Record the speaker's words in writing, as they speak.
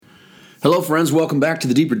Hello, friends. Welcome back to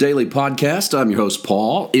the Deeper Daily Podcast. I'm your host,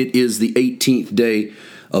 Paul. It is the 18th day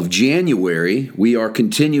of January. We are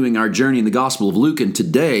continuing our journey in the Gospel of Luke, and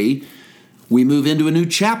today we move into a new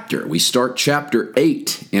chapter. We start chapter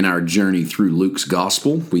 8 in our journey through Luke's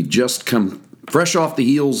Gospel. We've just come fresh off the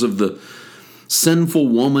heels of the sinful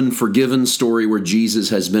woman forgiven story where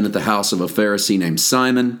Jesus has been at the house of a Pharisee named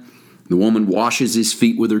Simon. The woman washes his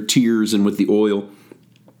feet with her tears and with the oil.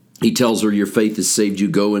 He tells her, "Your faith has saved you.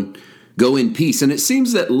 Go in peace." And it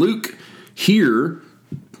seems that Luke here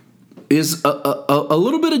is a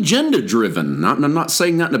little bit agenda-driven. I'm not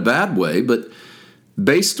saying that in a bad way, but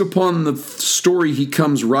based upon the story he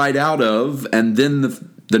comes right out of, and then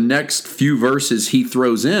the next few verses he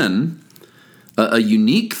throws in, a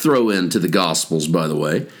unique throw-in to the Gospels, by the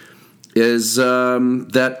way, is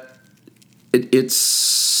that it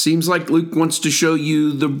seems like Luke wants to show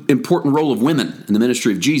you the important role of women in the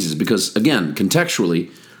ministry of Jesus, because, again, contextually,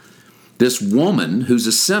 this woman, who's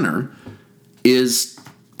a sinner, is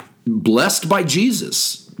blessed by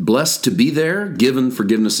Jesus, blessed to be there, given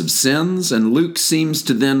forgiveness of sins, and Luke seems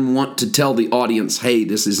to then want to tell the audience, hey,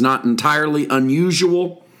 this is not entirely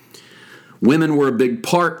unusual. Women were a big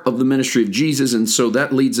part of the ministry of Jesus, and so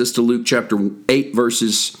that leads us to Luke chapter 8,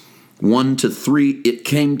 verses 1 to 3. It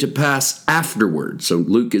came to pass afterward. So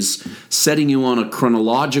Luke is setting you on a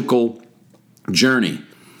chronological journey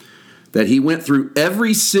that he went through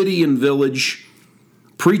every city and village,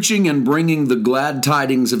 preaching and bringing the glad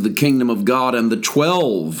tidings of the kingdom of God, and the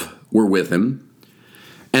 12 were with him,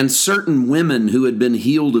 and certain women who had been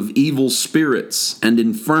healed of evil spirits and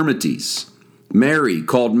infirmities, Mary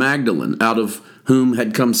called Magdalene, out of whom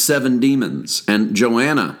had come 7 demons, and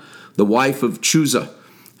Joanna, the wife of Chuza,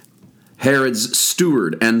 Herod's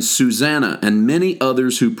steward, and Susanna, and many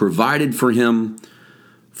others who provided for him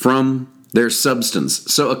from their substance.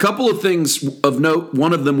 So a couple of things of note.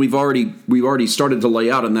 One of them we've already started to lay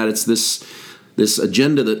out, and that it's this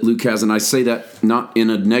agenda that Luke has, and I say that not in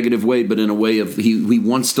a negative way, but in a way of he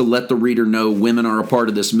wants to let the reader know women are a part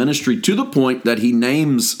of this ministry, to the point that he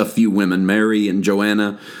names a few women, Mary and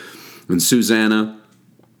Joanna and Susanna,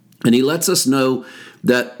 and he lets us know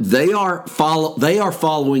that they are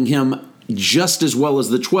following him just as well as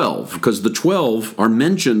the 12, because the 12 are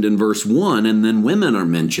mentioned in verse 1, and then women are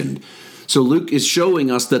mentioned. So Luke is showing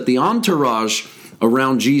us that the entourage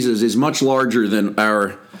around Jesus is much larger than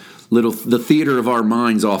the theater of our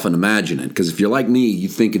minds often imagine it. Because if you're like me, you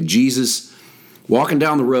think of Jesus walking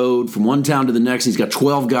down the road from one town to the next, he's got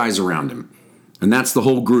 12 guys around him, and that's the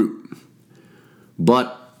whole group.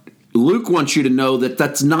 But Luke wants you to know that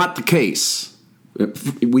that's not the case.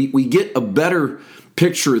 We get a better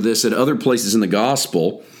picture of this at other places in the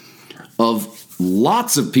gospel of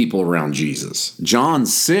lots of people around Jesus. John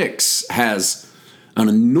 6 has an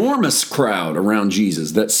enormous crowd around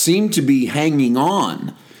Jesus that seem to be hanging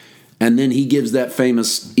on. And then he gives that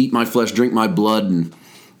famous, eat my flesh, drink my blood, and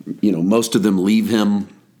most of them leave him.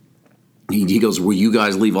 He goes, will you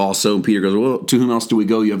guys leave also? And Peter goes, well, to whom else do we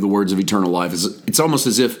go? You have the words of eternal life. It's almost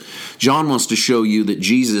as if John wants to show you that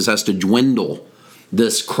Jesus has to dwindle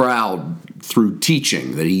this crowd through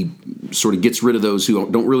teaching, that he sort of gets rid of those who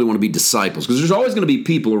don't really want to be disciples. Because there's always going to be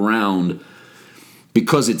people around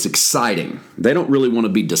because it's exciting. They don't really want to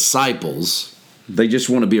be disciples. They just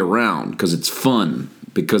want to be around because it's fun,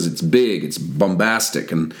 because it's big, it's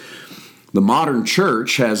bombastic. And the modern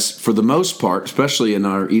church has, for the most part, especially in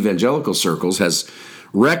our evangelical circles, has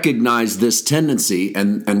recognized this tendency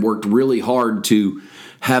and worked really hard to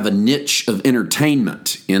have a niche of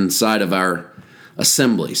entertainment inside of our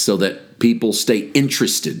assembly so that people stay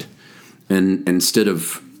interested, and instead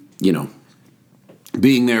of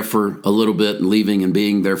being there for a little bit and leaving, and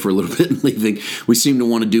being there for a little bit and leaving, we seem to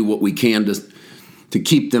want to do what we can to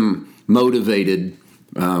keep them motivated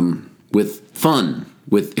with fun,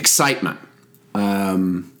 with excitement. I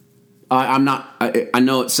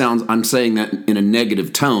know it sounds, I'm saying that in a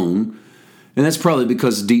negative tone, and that's probably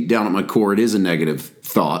because deep down at my core it is a negative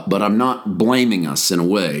thought, but I'm not blaming us in a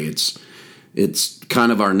way. It's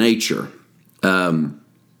kind of our nature.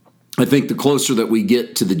 I think the closer that we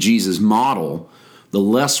get to the Jesus model, the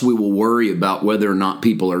less we will worry about whether or not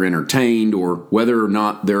people are entertained or whether or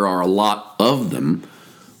not there are a lot of them,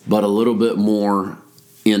 but a little bit more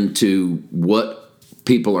into what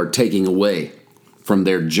people are taking away from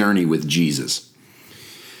their journey with Jesus.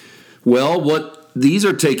 Well, what these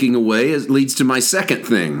are taking away leads to my second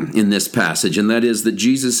thing in this passage, and that is that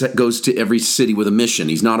Jesus goes to every city with a mission.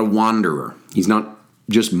 He's not a wanderer. He's not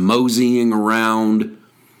just moseying around.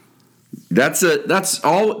 That's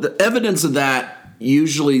all. The evidence of that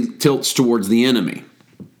usually tilts towards the enemy,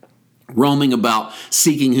 roaming about,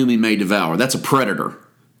 seeking whom he may devour. That's a predator.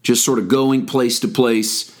 just sort of going place to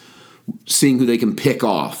place, seeing who they can pick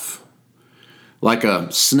off. Like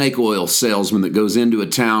a snake oil salesman that goes into a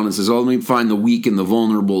town and says, oh, let me find the weak and the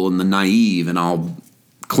vulnerable and the naive, and I'll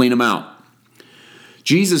clean them out.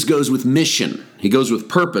 Jesus goes with mission. He goes with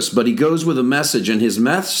purpose, but he goes with a message, and his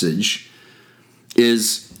message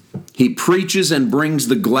is he preaches and brings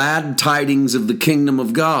the glad tidings of the kingdom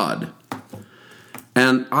of God.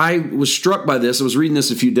 And I was struck by this. I was reading this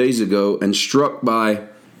a few days ago and struck by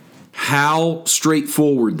how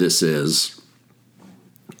straightforward this is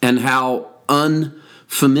and how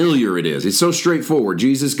unfamiliar it is. It's so straightforward.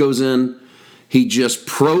 Jesus goes in, he just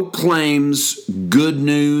proclaims good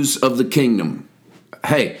news of the kingdom.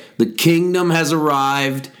 Hey, the kingdom has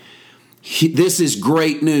arrived. This is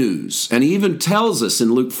great news. And he even tells us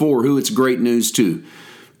in Luke 4 who it's great news to,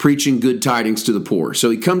 preaching good tidings to the poor. So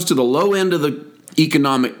he comes to the low end of the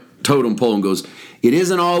economic totem pole and goes, it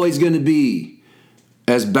isn't always going to be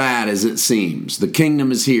as bad as it seems. The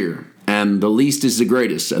kingdom is here, and the least is the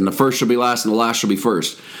greatest, and the first shall be last, and the last shall be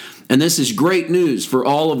first. And this is great news for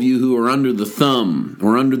all of you who are under the thumb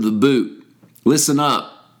or under the boot. Listen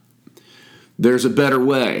up. There's a better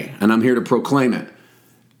way, and I'm here to proclaim it.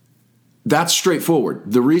 That's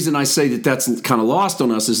straightforward. The reason I say that that's kind of lost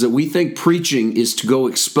on us is that we think preaching is to go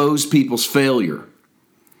expose people's failure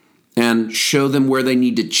and show them where they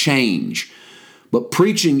need to change. But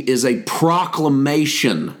preaching is a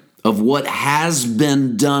proclamation of what has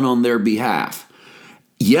been done on their behalf.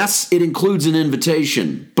 Yes, it includes an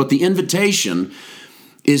invitation, but the invitation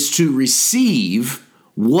is to receive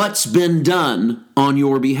what's been done on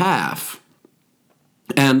your behalf.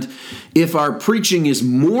 And if our preaching is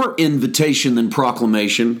more invitation than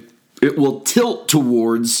proclamation, it will tilt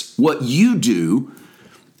towards what you do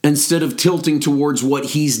instead of tilting towards what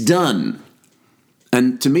he's done.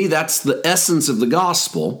 And to me, that's the essence of the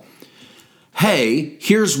gospel. Hey,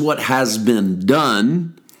 here's what has been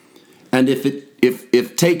done. And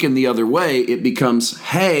if taken the other way, it becomes,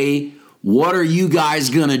 hey, what are you guys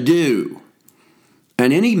going to do?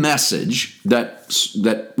 And any message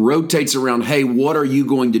that rotates around, hey, what are you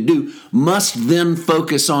going to do, must then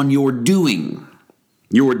focus on your doing,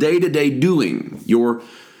 your day-to-day doing, your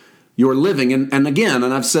living. And again,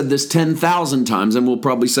 and I've said this 10,000 times, and we'll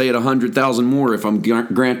probably say it 100,000 more if I'm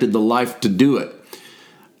granted the life to do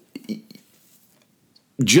it.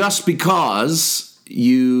 Just because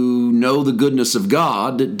you know the goodness of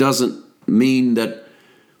God, it doesn't mean that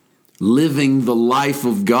living the life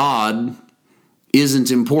of God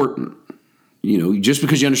isn't important. You know, just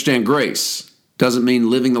because you understand grace doesn't mean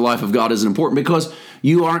living the life of God isn't important, because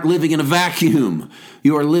you aren't living in a vacuum.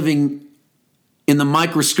 You are living in the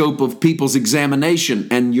microscope of people's examination,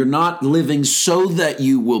 and you're not living so that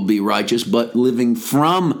you will be righteous, but living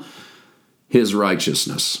from his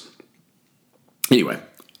righteousness. Anyway,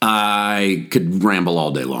 I could ramble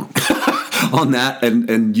all day long on that,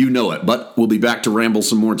 and you know it, but we'll be back to ramble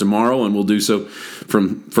some more tomorrow, and we'll do so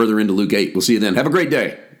from further into Luke 8. We'll see you then. Have a great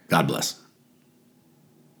day. God bless.